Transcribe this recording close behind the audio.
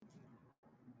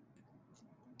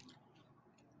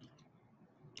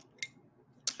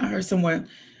heard someone,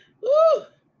 ooh,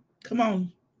 come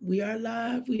on. We are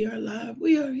live. We are live.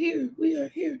 We are here. We are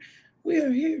here. We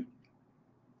are here.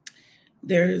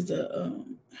 There is a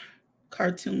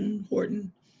cartoon,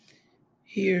 Horton.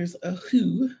 Here's a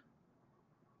who.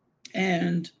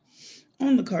 And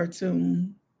on the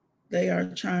cartoon, they are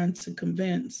trying to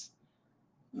convince,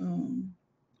 um,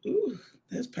 ooh,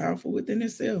 that's powerful within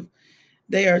itself.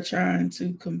 They are trying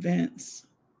to convince,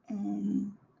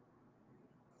 um,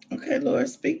 okay, Lord,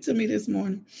 speak to me this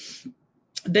morning.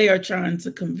 They are trying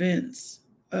to convince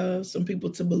some people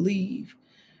to believe,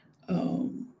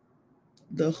 um,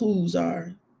 the who's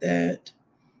are that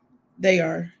they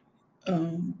are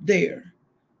there.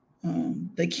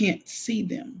 They can't see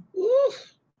them. Woo!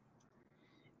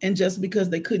 And just because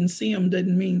they couldn't see them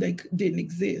doesn't mean they didn't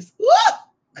exist. Woo!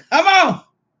 Come on.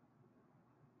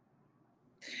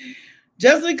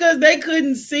 Just because they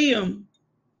couldn't see them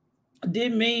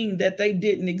didn't mean that they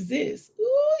didn't exist.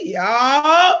 Ooh,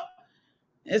 y'all.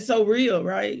 It's so real,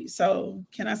 right? So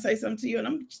can I say something to you? And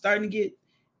I'm starting to get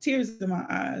tears in my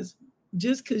eyes.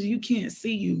 Just because you can't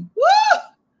see you, woo,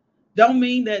 don't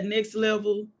mean that next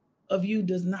level of you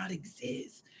does not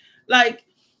exist. Like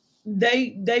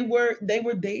they were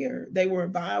there. They were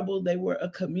viable. They were a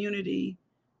community.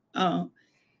 Um,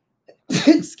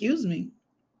 excuse me.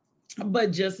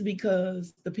 But just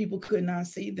because the people could not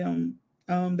see them,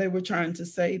 they were trying to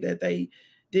say that they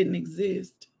didn't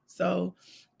exist. So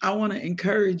I want to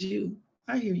encourage you.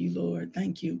 I hear you, Lord.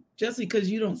 Thank you. Just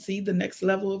because you don't see the next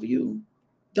level of you,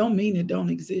 don't mean it don't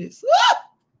exist.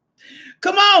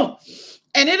 Come on.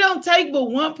 And it don't take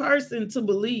but one person to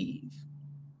believe.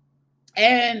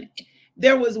 And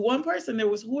there was one person, there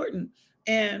was Horton.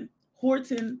 And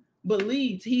Horton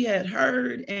believed. He had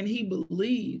heard and he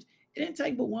believed. It didn't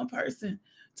take but one person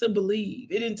to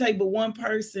believe. It didn't take but one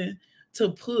person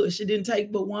to push. It didn't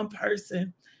take but one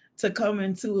person to come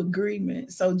into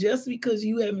agreement. So just because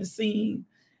you haven't seen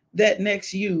that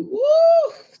next you,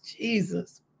 woo,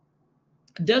 Jesus,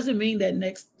 doesn't mean that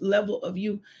next level of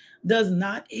you does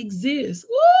not exist.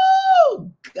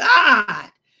 Woo,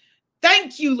 God.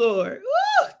 Thank you, Lord.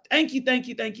 Woo, thank you, thank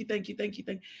you, thank you, thank you, thank you,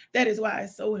 thank you. That is why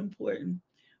it's so important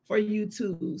for you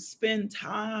to spend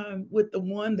time with the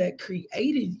one that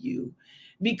created you,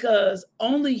 because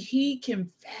only he can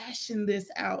fashion this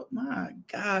out. My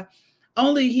God.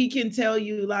 Only he can tell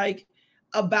you like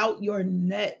about your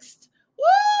next.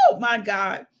 Woo, my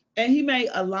God. And he may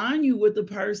align you with the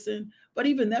person, but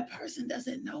even that person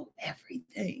doesn't know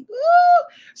everything. Woo.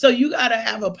 So you got to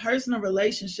have a personal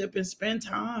relationship and spend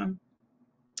time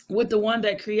with the one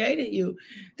that created you.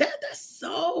 That's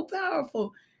so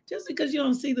powerful. Just because you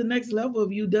don't see the next level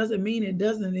of you doesn't mean it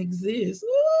doesn't exist.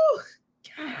 Ooh,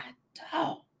 God,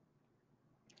 oh.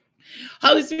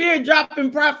 Holy Spirit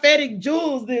dropping prophetic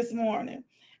jewels this morning.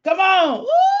 Come on.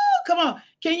 Ooh, come on.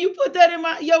 Can you put that in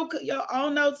your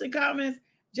own notes and comments?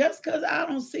 Just because I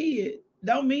don't see it,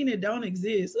 don't mean it don't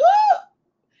exist. Ooh,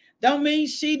 don't mean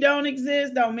she don't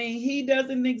exist. Don't mean he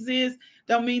doesn't exist.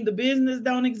 Don't mean the business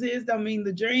don't exist. Don't mean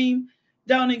the dream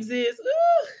don't exist.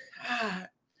 Ooh, God.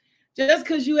 Just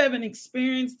because you haven't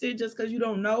experienced it, just because you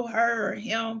don't know her or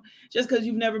him, just because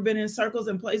you've never been in circles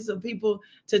and places of people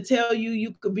to tell you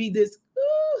you could be this,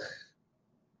 ooh,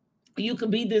 you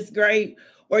could be this great,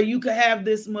 or you could have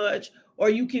this much, or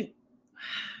you can,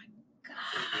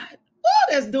 God,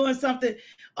 ooh, that's doing something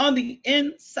on the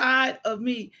inside of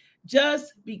me.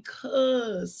 Just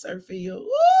because, Sophia,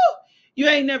 ooh, you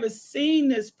ain't never seen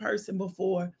this person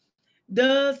before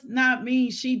does not mean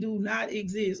she do not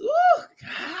exist. Ooh,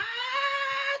 God.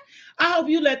 I hope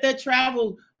you let that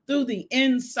travel through the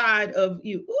inside of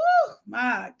you. Ooh,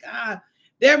 my God.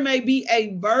 There may be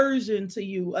a version to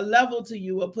you, a level to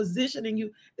you, a position in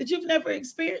you that you've never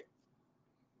experienced.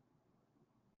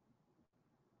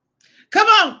 Come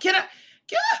on, can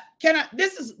I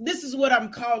this is what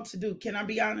I'm called to do. Can I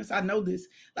be honest? I know this.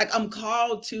 Like I'm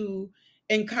called to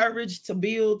encourage, to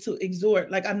build, to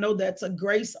exhort. Like I know that's a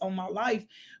grace on my life,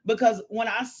 because when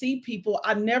I see people,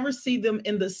 I never see them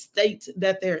in the state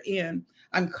that they're in.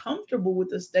 I'm comfortable with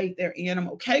the state they're in. I'm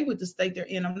okay with the state they're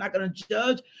in. I'm not going to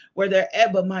judge where they're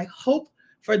at, but my hope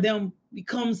for them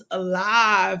becomes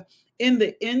alive in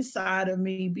the inside of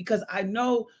me, because I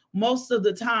know most of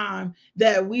the time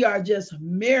that we are just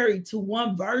married to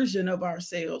one version of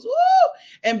ourselves. Woo!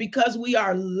 And because we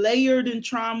are layered in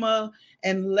trauma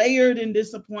and layered in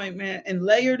disappointment and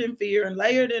layered in fear and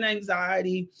layered in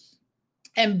anxiety,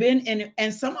 and been in,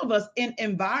 and some of us in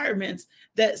environments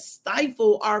that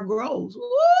stifle our growth. Woo!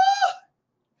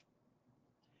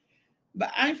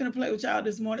 But I ain't finna play with y'all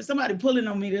this morning. Somebody pulling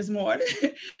on me this morning.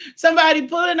 Somebody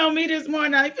pulling on me this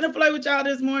morning. I ain't finna play with y'all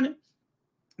this morning.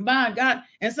 My God.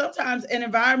 And sometimes in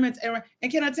environments, and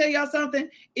can I tell y'all something?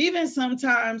 Even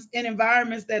sometimes in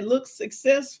environments that look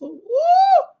successful,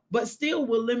 woo, but still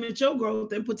will limit your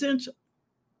growth and potential.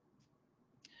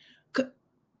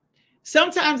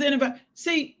 Sometimes it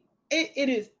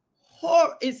is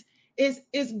horrible.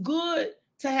 It's good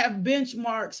to have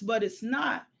benchmarks, but it's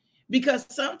not, because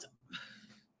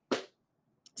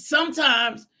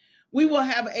sometimes we will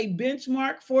have a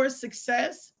benchmark for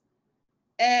success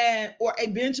or a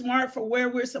benchmark for where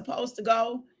we're supposed to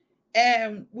go,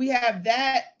 and we have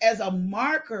that as a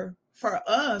marker for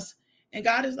us. And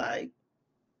God is like,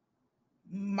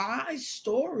 my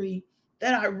story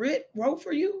that I wrote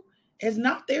for you is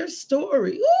not their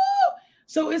story. Woo!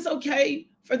 So it's okay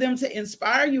for them to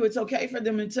inspire you. It's okay for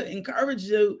them to encourage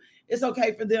you. It's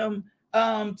okay for them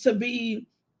to be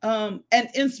an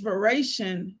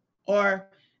inspiration or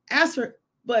ask for,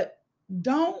 but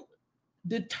don't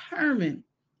determine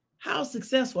how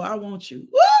successful I want you.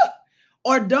 Woo!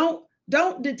 Or don't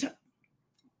determine.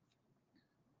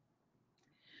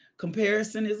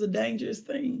 Comparison is a dangerous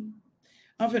thing.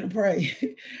 I'm finna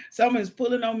pray. Someone's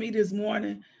pulling on me this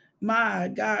morning. My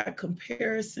God,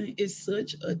 comparison is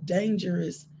such a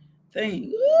dangerous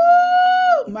thing.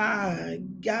 Ooh, my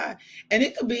God. And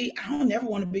it could be, I don't ever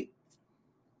want to be.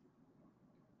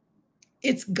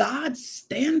 It's God's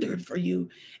standard for you.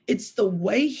 It's the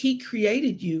way he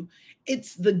created you.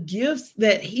 It's the gifts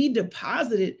that he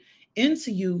deposited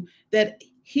into you that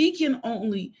he can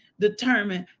only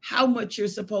determine how much you're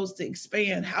supposed to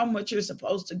expand, how much you're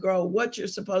supposed to grow, what you're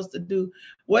supposed to do,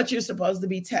 what you're supposed to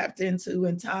be tapped into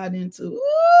and tied into.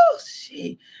 Oh,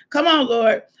 shit. Come on,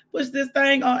 Lord. Push this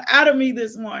thing on out of me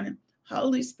this morning.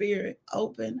 Holy Spirit,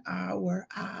 open our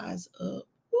eyes up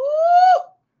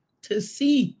to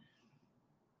see.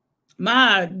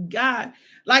 My God,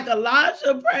 like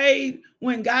Elijah prayed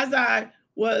when Gehazi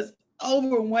was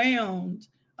overwhelmed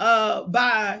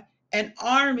by an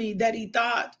army that he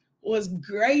thought was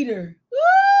greater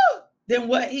than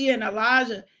what he and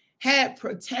Elijah had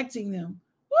protecting them.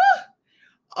 Woo!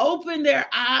 Open their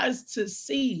eyes to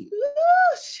see.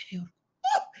 Woo!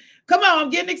 Come on, I'm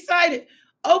getting excited.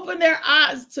 Open their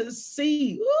eyes to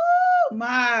see. Woo!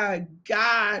 My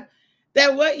God,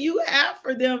 that what you have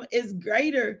for them is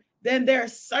greater than their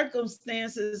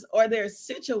circumstances or their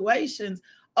situations.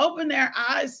 Open their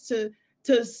eyes to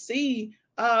see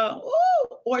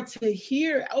or to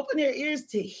hear. Open their ears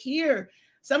to hear.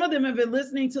 Some of them have been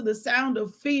listening to the sound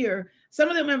of fear. Some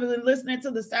of them have been listening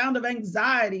to the sound of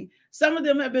anxiety. Some of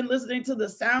them have been listening to the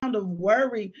sound of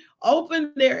worry.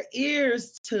 Open their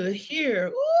ears to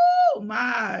hear. Oh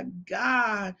my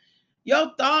God.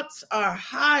 Your thoughts are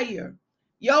higher.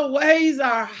 Your ways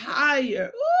are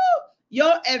higher. Ooh.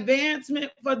 Your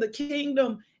advancement for the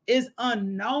kingdom is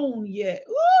unknown yet.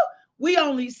 Ooh. We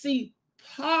only see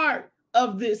part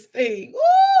of this thing.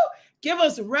 Ooh. Give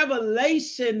us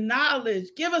revelation knowledge.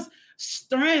 Give us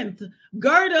strength.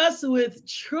 Gird us with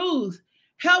truth.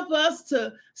 Help us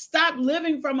to stop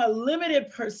living from a limited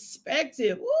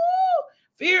perspective. Ooh.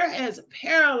 Fear has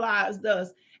paralyzed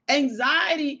us.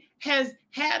 Anxiety has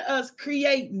had us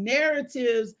create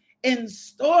narratives and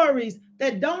stories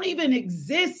that don't even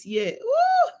exist yet.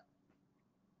 Woo!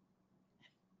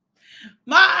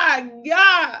 My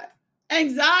God.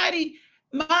 Anxiety,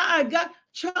 my God.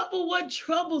 Trouble, what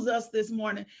troubles us this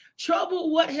morning?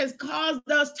 Trouble, what has caused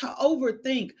us to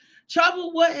overthink?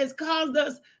 Trouble, what has caused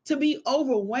us to be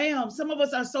overwhelmed? Some of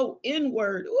us are so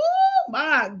inward. Oh,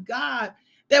 my God,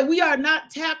 that we are not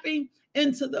tapping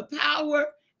into the power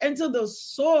and to the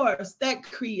source that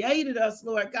created us,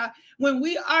 Lord God. When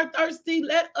we are thirsty,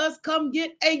 let us come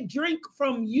get a drink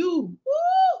from you.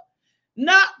 Woo!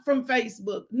 Not from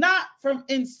Facebook, not from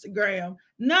Instagram,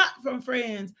 not from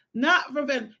friends, not from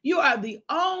family. You are the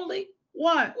only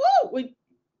one. Woo!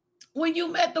 When you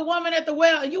met the woman at the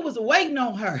well, you was waiting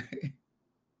on her. Can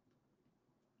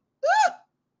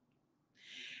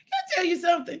I tell you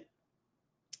something?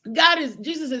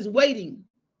 Jesus is waiting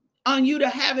on you to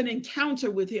have an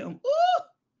encounter with him. Ooh,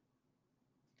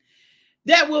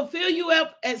 that will fill you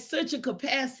up at such a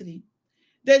capacity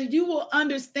that you will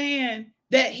understand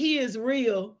that he is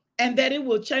real and that it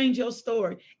will change your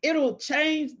story. It will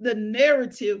change the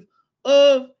narrative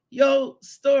of your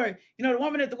story. You know, the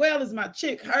woman at the well is my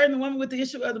chick. Her and the woman with the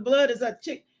issue of the blood is a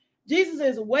chick. Jesus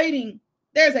is waiting.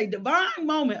 There's a divine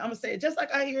moment. I'm going to say it just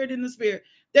like I hear it in the spirit.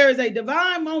 There is a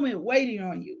divine moment waiting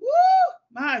on you. Woo!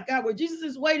 My God, where Jesus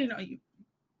is waiting on you.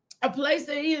 A place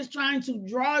that he is trying to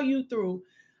draw you through.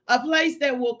 A place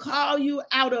that will call you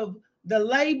out of the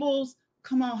labels.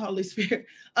 Come on, Holy Spirit.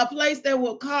 A place that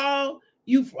will call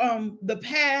you from the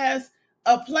past.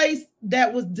 A place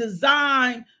that was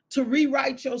designed to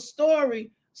rewrite your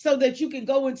story so that you can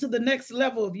go into the next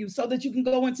level of you, so that you can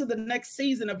go into the next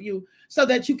season of you, so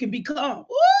that you can become.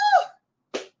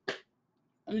 Woo!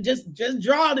 I mean, just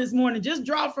draw this morning. Just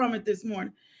draw from it this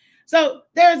morning. So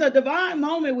there's a divine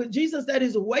moment with Jesus that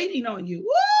is waiting on you.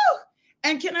 Woo!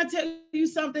 And can I tell you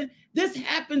something? This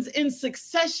happens in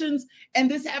successions and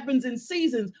this happens in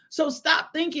seasons. So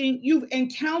stop thinking you've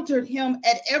encountered him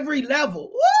at every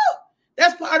level. Woo!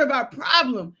 That's part of our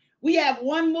problem. We have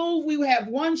one move, we have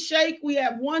one shake, we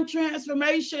have one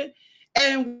transformation,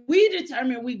 and we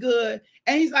determine we good.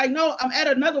 And he's like, no, I'm at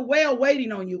another well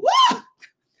waiting on you. Woo!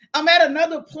 I'm at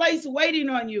another place waiting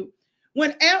on you.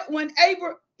 When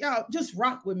Abraham, y'all just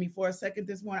rock with me for a second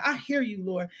this morning. I hear you,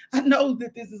 Lord. I know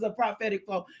that this is a prophetic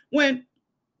flow. When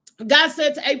God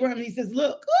said to Abraham, he says,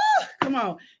 look, come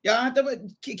on, y'all have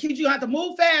to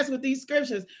move fast with these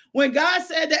scriptures. When God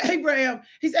said to Abraham,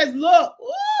 he says, look,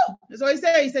 that's what he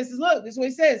said. He says, look, that's what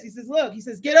he says. He says, look, he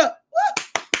says, get up.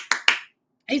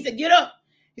 He said, get up.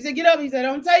 He said, get up. He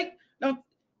said,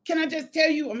 can I just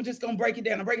tell you, I'm just going to break it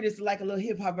down. I'm breaking this like a little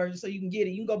hip hop version so you can get it.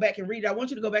 You can go back and read it. I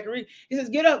want you to go back and read it. He says,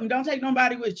 get up and don't take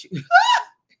nobody with you.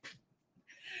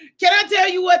 Can I tell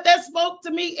you what that spoke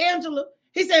to me, Angela?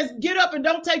 He says, get up and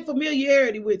don't take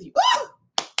familiarity with you.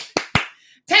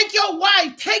 Take your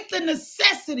wife. Take the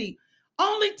necessity.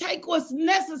 Only take what's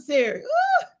necessary.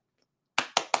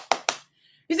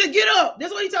 He said, get up.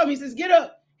 That's what he told me. He says, get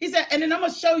up. He said, and then I'm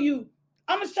going to show you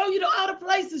to all the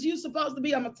places you're supposed to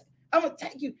be. I'm going to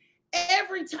take you.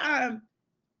 Every time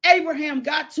Abraham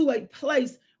got to a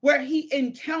place where he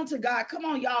encountered God, come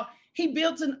on, y'all, he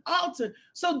built an altar.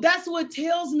 So that's what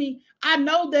tells me, I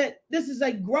know that this is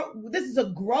a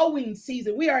growing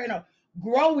season. We are in a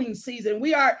growing season.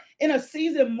 We are in a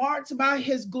season marked by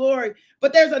his glory.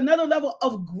 But there's another level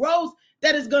of growth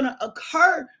that is going to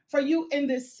occur for you in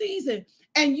this season.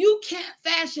 And you can't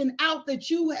fashion out that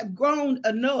you have grown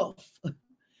enough.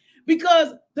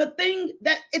 Because the thing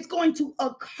that it's going to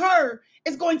occur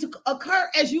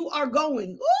as you are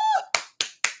going.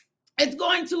 It's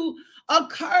going to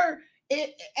occur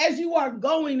as you are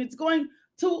going. It's going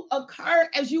to occur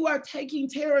as you are taking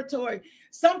territory.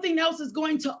 Something else is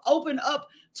going to open up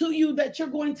to you that you're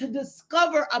going to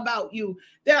discover about you.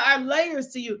 There are layers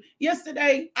to you.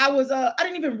 Yesterday, I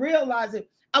didn't even realize it.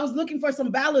 I was looking for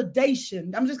some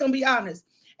validation. I'm just going to be honest.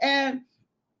 And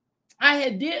I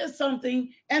had did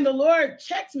something and the Lord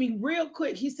checked me real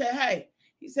quick. He said, hey,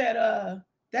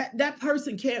 that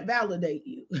person can't validate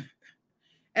you.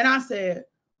 And I said,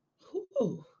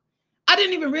 ooh. I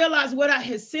didn't even realize what I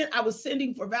had sent. I was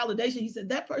sending for validation. He said,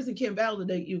 that person can't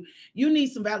validate you. You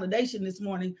need some validation this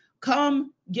morning.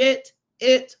 Come get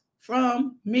it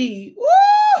from me.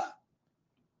 Woo!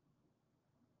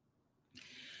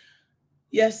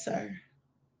 Yes, sir.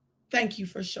 Thank you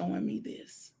for showing me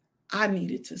this. I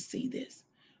needed to see this.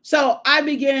 So I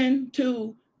began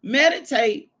to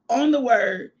meditate on the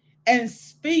word and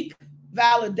speak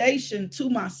validation to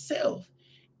myself.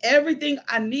 Everything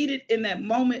I needed in that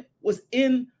moment was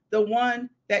in the one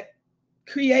that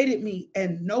created me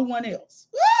and no one else.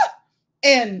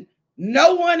 And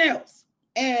no one else.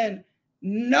 And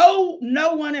no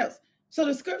one else. So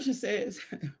the scripture says,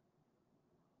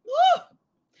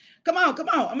 come on. I'm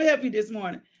going to help you this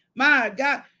morning. My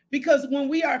God. Because when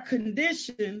we are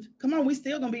conditioned, come on, we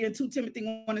still going to be in 2 Timothy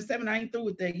 1:7. I ain't through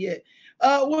with that yet.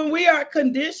 When we are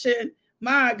conditioned,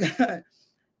 my God.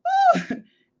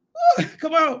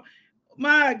 Come on.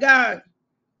 My God.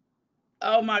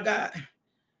 Oh, my God.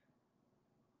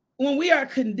 When we are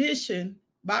conditioned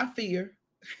by fear,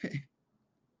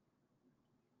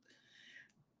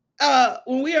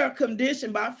 when we are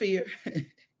conditioned by fear,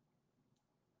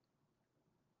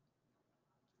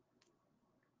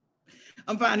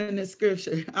 I'm finding this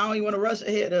scripture. I don't even want to rush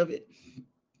ahead of it.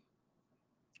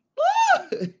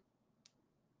 Woo!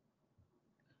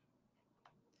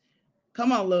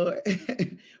 Come on, Lord.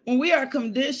 When we are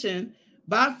conditioned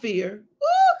by fear,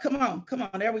 come on.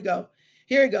 There we go.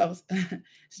 Here it goes.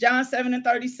 It's John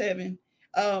 7:37.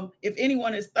 If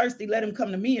anyone is thirsty, let him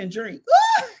come to me and drink.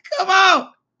 Come on.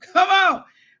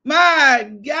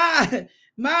 My God.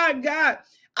 In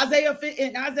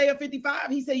Isaiah 55,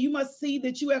 he said, you must see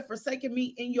that you have forsaken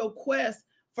me in your quest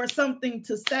for something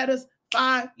to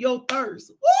satisfy your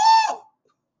thirst. Woo!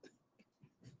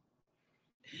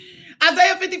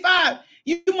 Isaiah 55,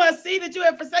 you must see that you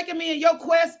have forsaken me in your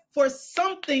quest for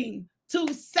something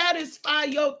to satisfy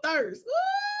your thirst.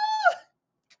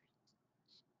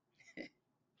 Woo!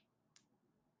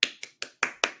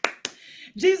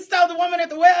 Jesus told the woman at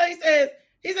the well, he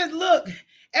says, look,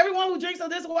 everyone who drinks of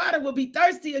this water will be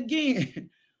thirsty again.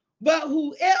 But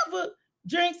whoever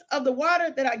drinks of the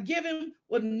water that I give him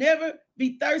will never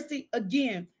be thirsty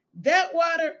again. That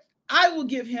water I will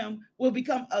give him will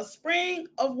become a spring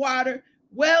of water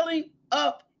welling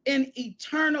up in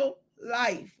eternal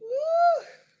life. Woo.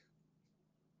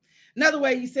 Another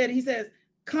way he says,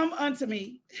 come unto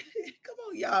me. Come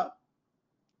on, y'all.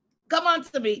 Come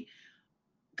unto me.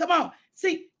 Come on.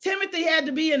 See, Timothy had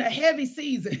to be in a heavy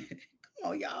season.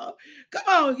 Come on, y'all. Come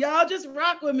on, y'all. Just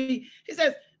rock with me. He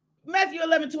says, Matthew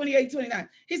 11, 28, 29.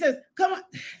 He says, come on.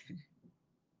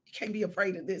 You can't be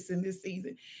afraid of this in this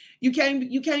season. You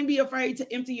can't be afraid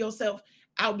to empty yourself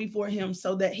out before him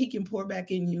so that he can pour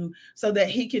back in you, so that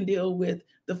he can deal with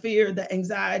the fear, the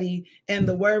anxiety, and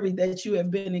the worry that you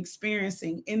have been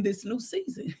experiencing in this new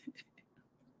season.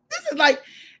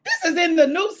 This is in the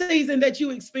new season that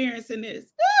you experiencing this.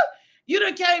 You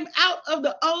done came out of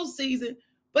the old season,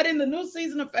 but in the new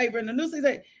season of favor, in the new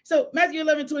season. So Matthew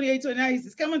 11, 28, 29, he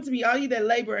says, come unto me, all you that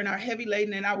labor and are heavy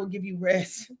laden, and I will give you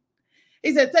rest.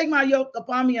 He said, take my yoke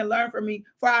upon me and learn from me,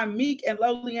 for I am meek and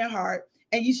lowly in heart,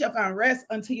 and you shall find rest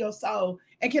unto your soul.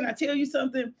 And can I tell you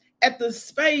something? At the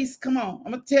space, come on,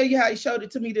 I'm going to tell you how he showed it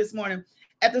to me this morning.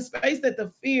 At the space that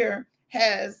the fear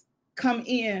has come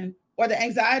in, or the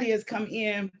anxiety has come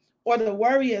in, or the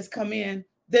worry has come in,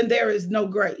 then there is no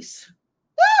grace.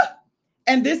 Woo!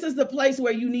 And this is the place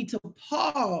where you need to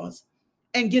pause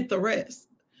and get the rest.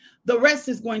 The rest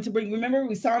is going to bring, remember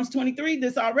we Psalms 23,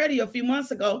 this already a few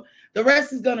months ago. The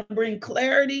rest is going to bring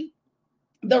clarity.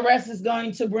 The rest is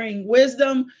going to bring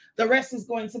wisdom. The rest is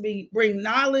going to bring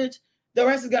knowledge. The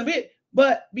rest is going to be it.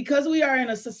 But because we are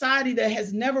in a society that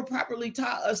has never properly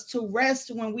taught us to rest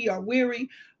when we are weary,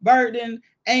 burdened,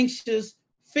 anxious,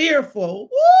 fearful,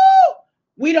 woo,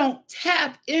 we don't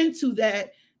tap into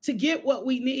that to get what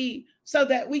we need so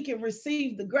that we can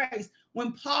receive the grace.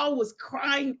 When Paul was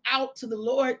crying out to the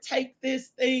Lord, take this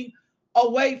thing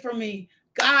away from me,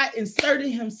 God inserted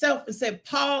himself and said,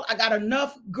 Paul, I got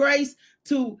enough grace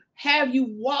to have you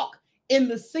walk in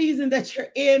the season that you're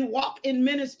in, walk in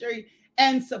ministry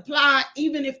and supply,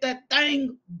 even if that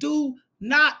thing do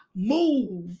not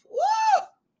move. Woo!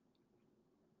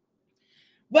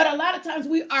 But a lot of times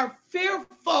we are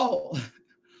fearful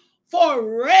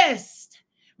for rest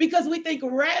because we think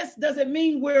rest doesn't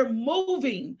mean we're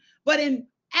moving. But in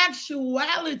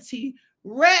actuality,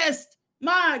 rest,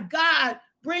 my God,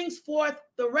 brings forth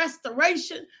the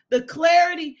restoration, the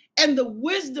clarity, and the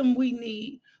wisdom we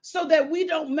need so that we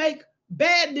don't make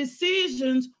bad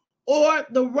decisions or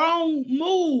the wrong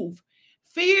move.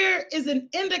 Fear is an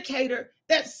indicator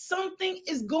that something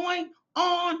is going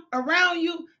on around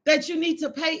you that you need to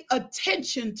pay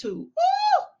attention to.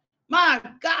 Woo! My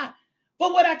God.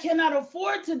 But what I cannot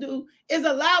afford to do is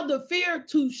allow the fear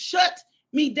to shut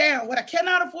me down. What I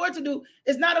cannot afford to do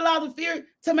is not allow the fear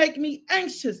to make me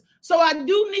anxious. So I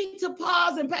do need to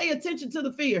pause and pay attention to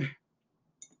the fear.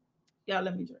 Y'all,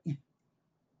 let me drink.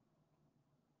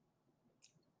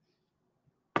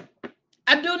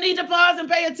 I do need to pause and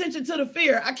pay attention to the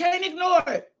fear. I can't ignore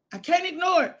it. I can't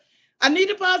ignore it. I need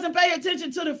to pause and pay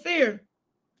attention to the fear.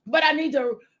 But I need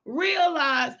to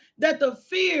realize that the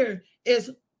fear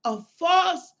is a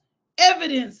false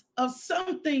evidence of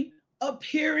something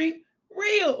appearing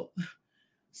real.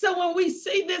 So when we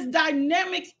see this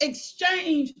dynamic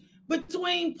exchange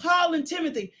between Paul and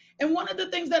Timothy, and one of the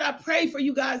things that I pray for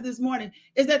you guys this morning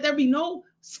is that there be no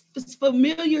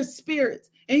familiar spirits.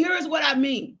 And here is what I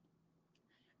mean.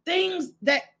 Things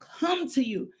that come to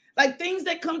you, like things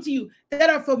that come to you that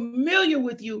are familiar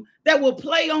with you that will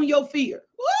play on your fear.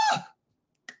 Woo!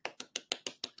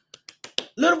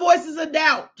 Little voices of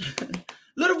doubt,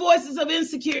 little voices of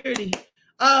insecurity,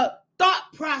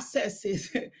 thought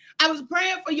processes. I was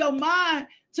praying for your mind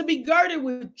to be girded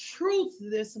with truth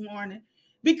this morning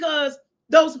because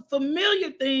those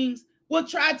familiar things will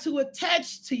try to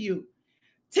attach to you.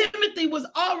 Timothy was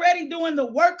already doing the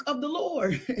work of the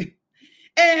Lord.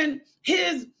 And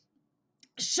his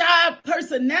shy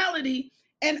personality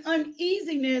and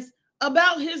uneasiness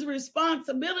about his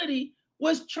responsibility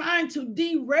was trying to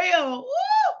derail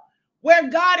where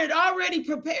God had already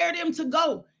prepared him to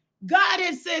go. God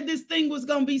had said this thing was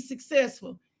going to be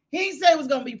successful. He didn't say it was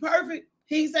going to be perfect.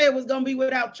 He didn't say it was going to be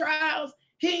without trials.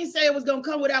 He didn't say it was going to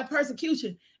come without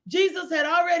persecution. Jesus had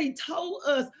already told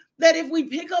us that if we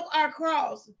pick up our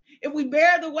cross, if we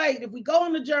bear the weight, if we go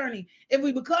on the journey, if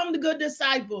we become the good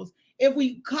disciples, if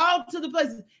we call to the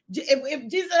places, if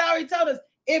Jesus had already told us,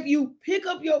 if you pick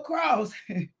up your cross,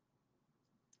 and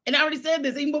I already said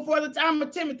this even before the time of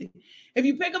Timothy, if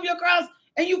you pick up your cross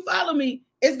and you follow me,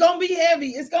 it's going to be heavy.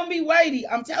 It's going to be weighty.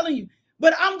 I'm telling you,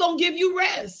 but I'm going to give you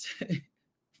rest.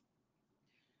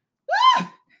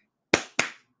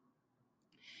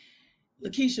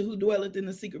 Lakeisha, who dwelleth in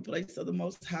the secret place of the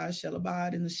Most High shall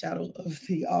abide in the shadow of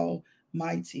the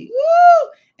Almighty. Woo!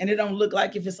 And it don't look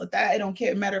like if it's it don't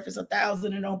matter if it's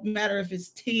 1,000. It don't matter if it's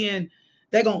 10.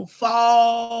 They're going to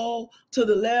fall to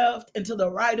the left and to the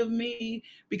right of me,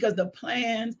 because the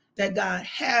plans that God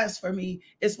has for me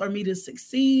is for me to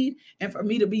succeed and for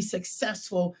me to be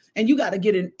successful. And you got to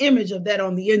get an image of that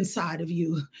on the inside of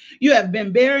you. You have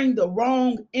been bearing the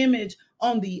wrong image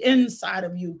on the inside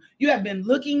of you. You have been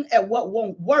looking at what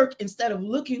won't work instead of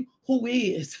looking who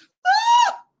is.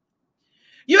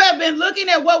 You have been looking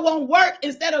at what won't work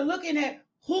instead of looking at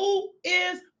who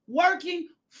is working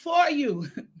for you.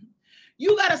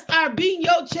 You got to start beating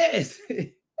your chest.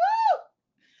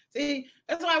 See,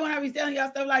 that's why when I be telling y'all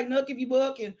stuff like Nook if you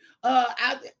book and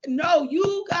no,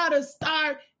 you got to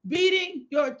start beating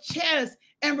your chest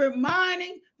and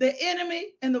reminding the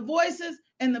enemy and the voices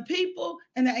and the people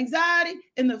and the anxiety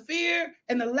and the fear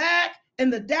and the lack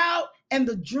and the doubt and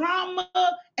the drama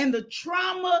and the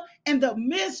trauma and the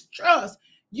mistrust.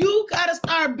 You got to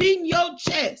start beating your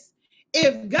chest.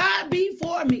 If God be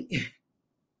for me,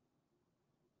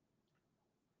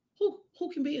 who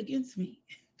can be against me?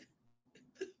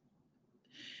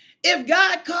 If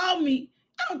God called me,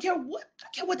 I don't care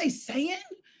what they saying. I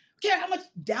don't care how much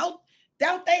doubt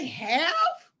they have.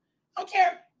 I don't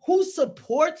care who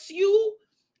supports you.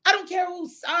 I don't care who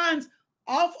signs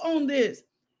off on this.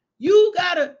 You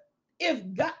gotta, if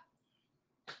God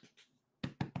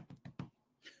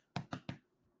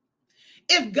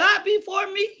be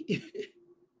for me,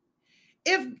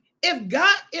 if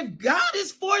God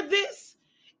is for this,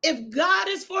 if God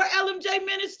is for LMJ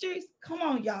Ministries, come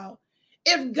on, y'all.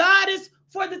 If God is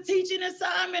for the teaching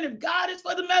assignment, if God is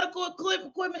for the medical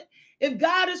equipment, if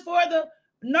God is for the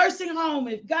nursing home,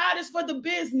 if God is for the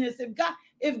business, if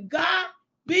God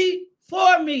be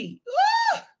for me,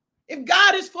 if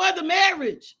God is for the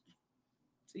marriage.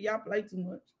 So y'all play too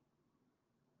much.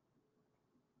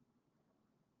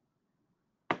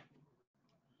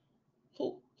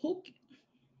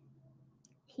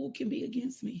 Who can be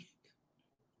against me?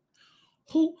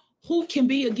 Who can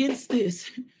be against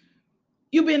this?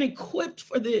 You've been equipped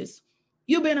for this.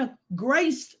 You've been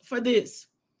graced for this.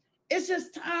 It's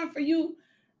just time for you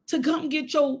to come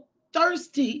get your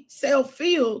thirsty self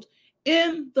filled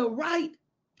in the right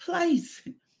place.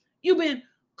 You've been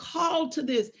called to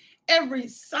this. Every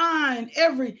sign,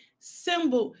 every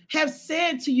symbol have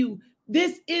said to you,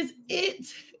 this is it.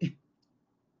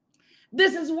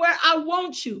 This is where I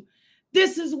want you.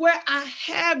 This is where I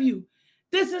have you.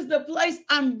 This is the place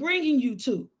I'm bringing you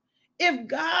to. If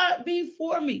God be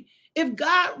for me, if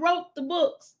God wrote the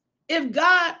books, if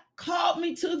God called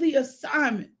me to the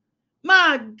assignment,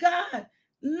 my God,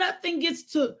 nothing gets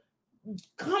to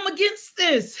come against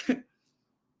this.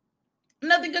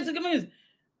 Nothing gets to come against.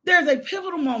 There's a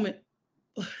pivotal moment.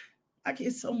 I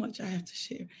get so much I have to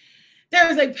share. There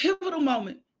is a pivotal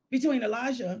moment between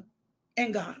Elijah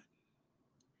and God.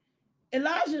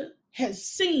 Elijah has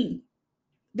seen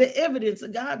the evidence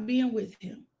of God being with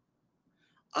him.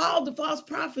 All the false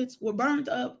prophets were burned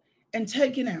up and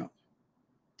taken out.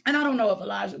 And I don't know if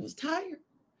Elijah was tired.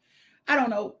 I don't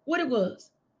know what it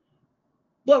was.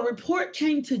 But report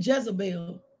came to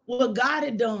Jezebel what God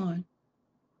had done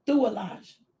through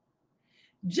Elijah.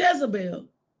 Jezebel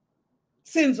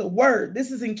sends a word.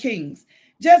 This is in Kings.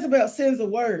 Jezebel sends a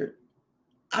word.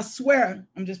 I swear,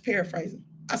 I'm just paraphrasing.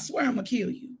 I swear I'm going to kill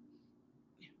you.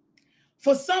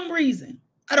 For some reason,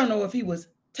 I don't know if he was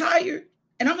tired.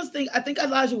 And I think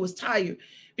Elijah was tired,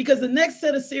 because the next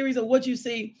set of series of what you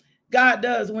see God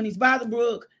does when he's by the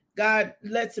brook, God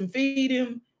lets him feed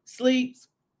him, sleeps.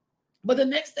 But the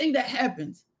next thing that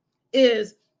happens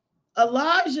is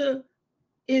Elijah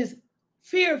is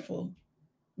fearful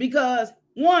because,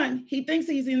 one, he thinks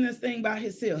he's in this thing by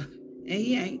himself, and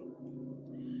he ain't.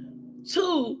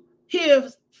 Two, he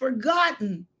has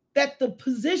forgotten that the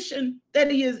position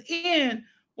that he is in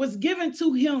was given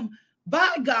to him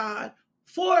by God,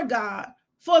 for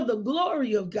the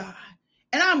glory of God.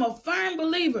 And I'm a firm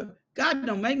believer, God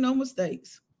don't make no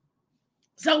mistakes.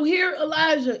 So here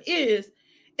Elijah is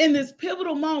in this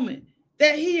pivotal moment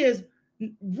that he is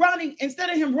running, instead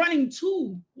of him running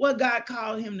to what God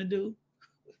called him to do,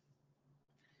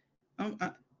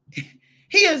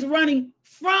 he is running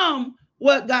from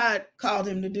what God called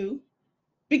him to do,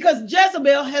 because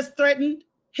Jezebel has threatened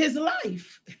his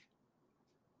life.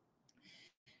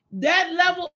 That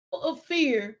level of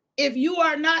fear, if you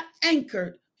are not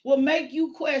anchored, will make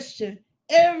you question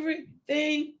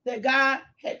everything that God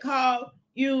had called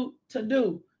you to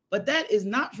do. But that is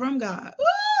not from God.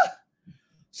 Woo!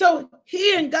 So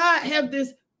he and God have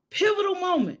this pivotal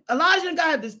moment. Elijah and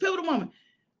God have this pivotal moment.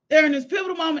 They're in this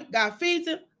pivotal moment. God feeds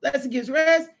him, lets him get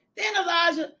rest. Then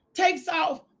Elijah takes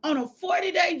off on a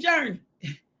 40-day journey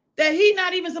that he's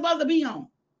not even supposed to be on.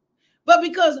 But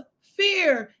because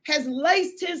fear has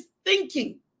laced his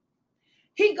thinking,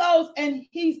 he goes and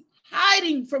he's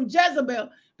hiding from Jezebel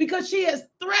because she has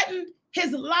threatened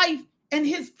his life and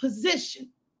his position.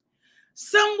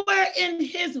 Somewhere in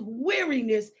his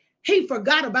weariness, he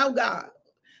forgot about God.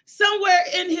 Somewhere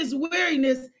in his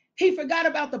weariness, he forgot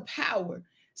about the power.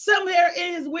 Somewhere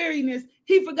in his weariness,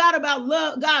 he forgot about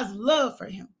love, God's love for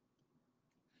him.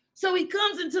 So he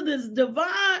comes into this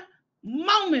divine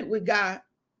moment with God,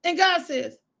 and God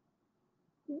says,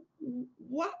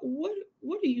 what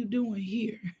are you doing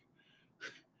here?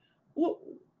 What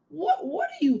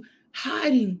are you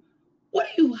hiding? What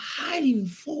are you hiding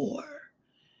for?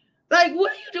 Like,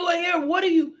 what are you doing here? What are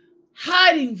you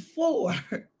hiding for?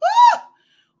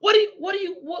 What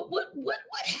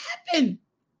happened?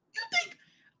 You think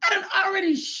I done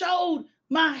already showed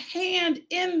my hand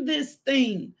in this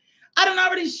thing? I done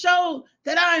already showed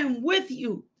that I am with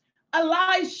you.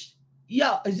 Elijah,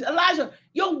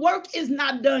 your work is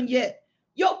not done yet.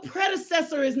 Your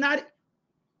predecessor is not.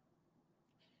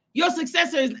 Your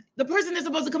successor is, the person that's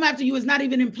supposed to come after you is not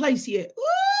even in place yet.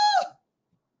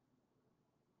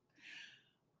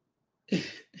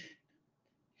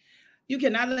 You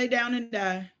cannot lay down and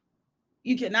die.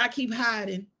 You cannot keep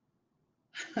hiding.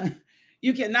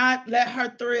 You cannot let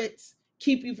her threats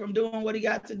keep you from doing what he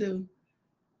got to do.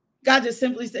 God just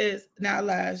simply says, now,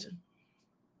 Elijah,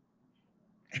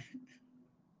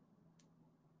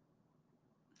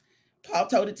 Paul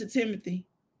told it to Timothy,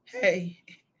 hey,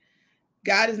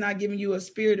 God is not giving you a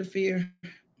spirit of fear,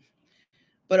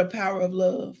 but a power of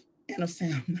love and of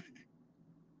sound mind.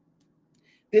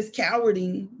 This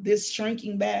cowarding, this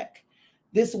shrinking back,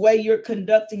 this way you're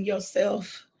conducting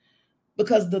yourself,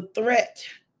 because the threat,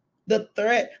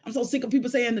 I'm so sick of people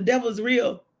saying the devil is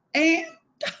real. And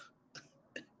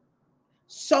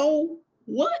so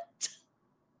what?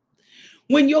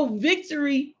 When your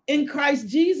victory in Christ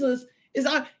Jesus is,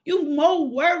 you more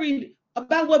worried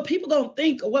about what people gonna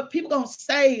think or what people gonna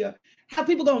say or how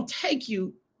people gonna take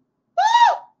you,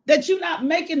 that you're not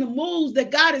making the moves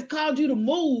that God has called you to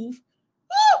move.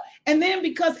 And then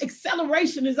because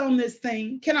acceleration is on this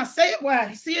thing, can I say it? Why?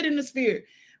 I see it in the spirit.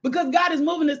 Because God is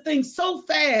moving this thing so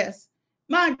fast.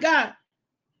 My God,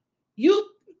 I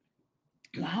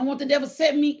don't want the devil to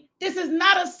set me. This is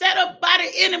not a setup by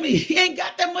the enemy. He ain't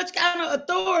got that much kind of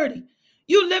authority.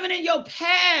 You living in your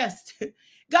past.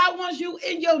 God wants you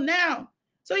in your now.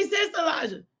 So he says to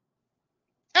Elijah,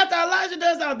 after Elijah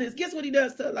does all this, guess what he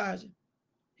does to Elijah?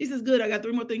 He says, good, I got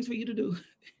 3 more things for you to do.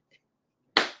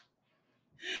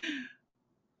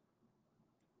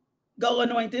 Go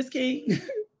anoint this king.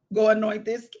 Go anoint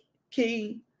this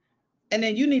king. And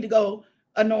then you need to go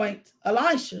anoint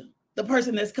Elisha, the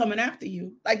person that's coming after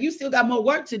you. Like, you still got more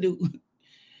work to do.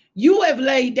 You have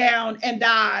laid down and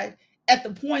died at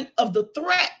the point of the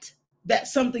threat that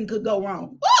something could go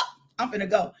wrong. I'm finna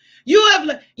go.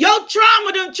 Your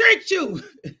trauma done tricked you.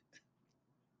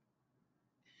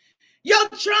 Your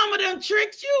trauma done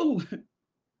tricked you.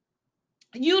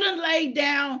 You done laid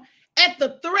down at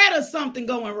the threat of something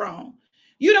going wrong.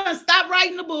 You done stop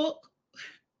writing the book.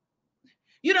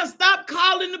 You done stop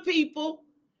calling the people.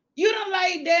 You done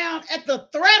laid down at the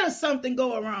threat of something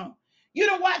going wrong. You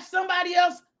done watch somebody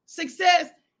else's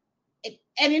success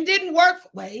and it didn't work.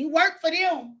 It worked for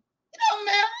them. It don't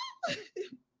matter.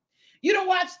 You done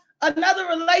watch another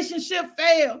relationship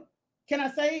fail. Can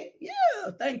I say it?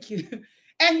 Yeah, thank you.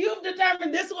 And you've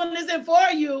determined this one isn't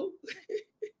for you.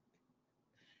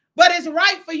 But it's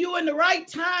right for you in the right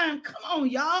time. Come on,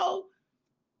 y'all.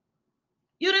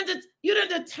 You didn't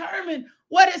determine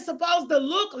what it's supposed to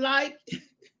look like.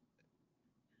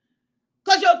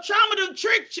 Because your trauma done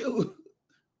tricked you.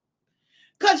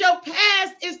 Because your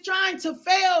past is trying to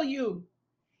fail you.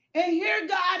 And here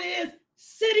God is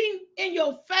sitting in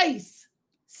your face,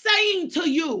 saying to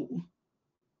you,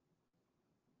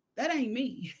 that ain't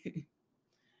me.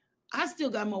 I still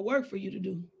got more work for you to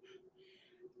do.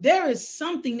 There is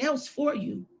something else for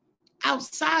you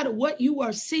outside of what you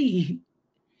are seeing.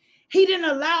 He didn't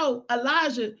allow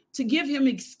Elijah to give him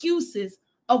excuses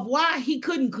of why he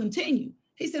couldn't continue.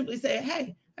 He simply said,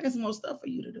 hey, I got some more stuff for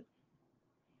you to do.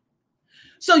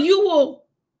 So you will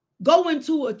go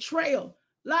into a trail.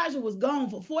 Elijah was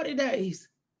gone for 40 days.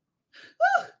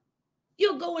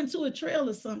 You'll go into a trail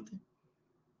or something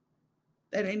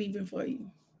that ain't even for you.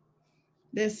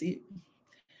 That's it.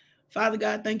 Father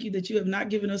God, thank you that you have not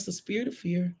given us a spirit of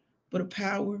fear, but a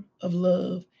power of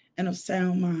love and of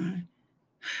sound mind.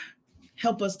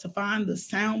 Help us to find the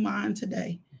sound mind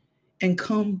today and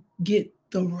come get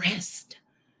the rest.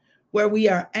 Where we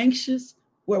are anxious,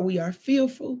 where we are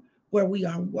fearful, where we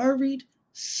are worried,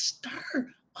 stir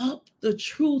up the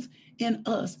truth in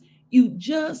us. You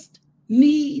just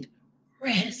need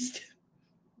rest.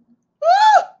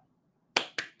 Woo!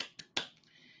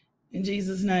 In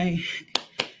Jesus' name,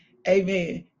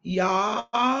 amen. Y'all,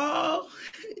 I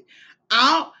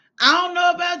don't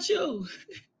know about you,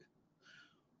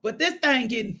 but this thing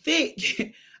getting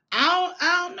thick.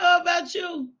 I don't know about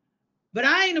you, but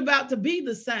I ain't about to be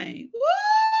the same. Woo!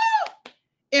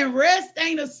 And rest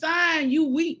ain't a sign you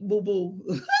weak,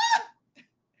 boo-boo.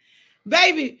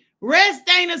 Baby, rest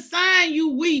ain't a sign you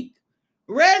weak.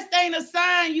 Rest ain't a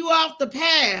sign you off the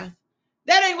path.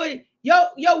 That ain't what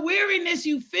your weariness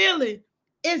you feeling.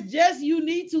 It's just you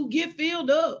need to get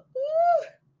filled up. Woo!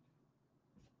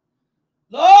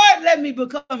 Lord, let me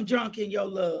become drunk in your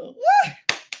love. Woo!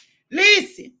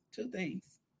 Listen, two things.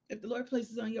 If the Lord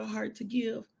places on your heart to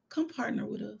give, come partner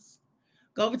with us.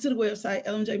 Go over to the website,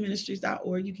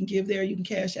 lmjministries.org. You can give there. You can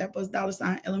cash app us,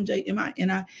 $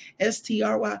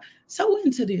 LMJMINISTRY. Sow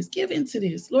into this. Give into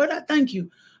this. Lord, I thank you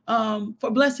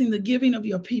for blessing the giving of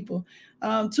your people.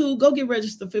 To go get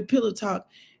registered for Pillow Talk.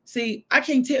 See, I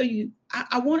can't tell you.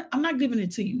 I'm not giving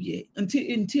it to you yet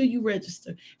until you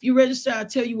register. If you register, I'll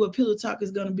tell you what Pillow Talk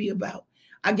is going to be about.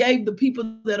 I gave the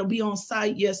people that'll be on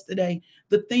site yesterday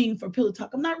the theme for Pillow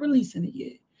Talk. I'm not releasing it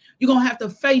yet. You're going to have to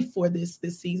faith for this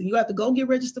season. You have to go get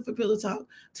registered for Pillow Talk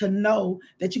to know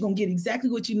that you're going to get exactly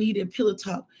what you need in Pillow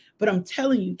Talk. But I'm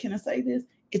telling you, can I say this?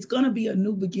 It's going to be a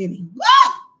new beginning. Woo!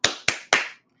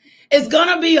 It's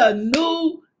going to be a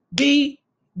new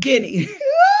beginning.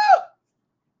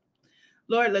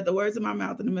 Lord, let the words of my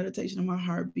mouth and the meditation of my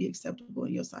heart be acceptable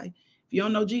in your sight. If you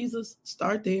don't know Jesus,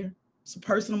 start there. It's a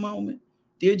personal moment.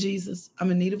 Dear Jesus,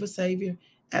 I'm in need of a Savior,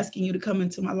 asking you to come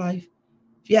into my life.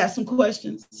 If you have some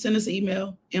questions, send us an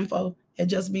email,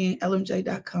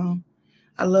 info@justbeinglmj.com.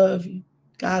 I love you.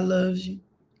 God loves you.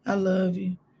 I love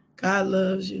you. God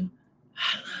loves you.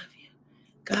 I love you.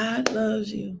 God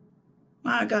loves you.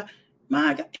 My God.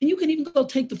 My God. And you can even go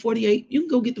take the 48. You can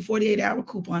go get the 48-hour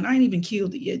coupon. I ain't even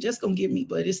killed it yet. Just gonna get me,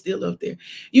 but it's still up there.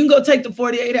 You can go take the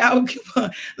 48-hour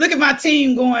coupon. Look at my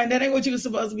team going. That ain't what you were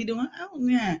supposed to be doing. Oh,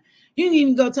 man. You can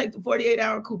even go take the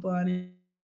 48-hour coupon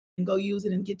and go use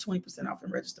it and get 20% off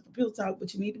and register for Pillow Talk,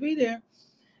 but you need to be there.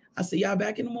 I'll see y'all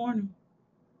back in the morning,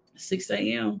 6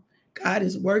 a.m. God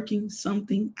is working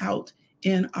something out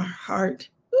in our heart.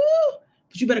 Woo!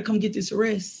 But you better come get this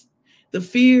rest. The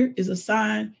fear is a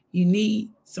sign you need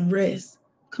some rest.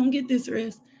 Come get this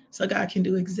rest so God can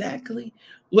do exactly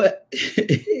what,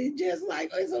 just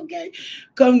like, it's okay.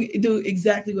 Come do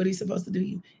exactly what he's supposed to do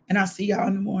you. And I'll see y'all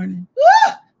in the morning.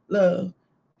 Woo! Love,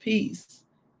 peace,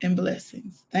 and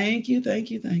blessings. Thank you,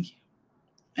 thank you, thank you.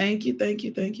 Thank you, thank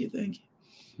you, thank you, thank you.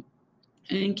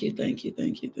 Thank you, thank you,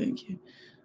 thank you, thank you.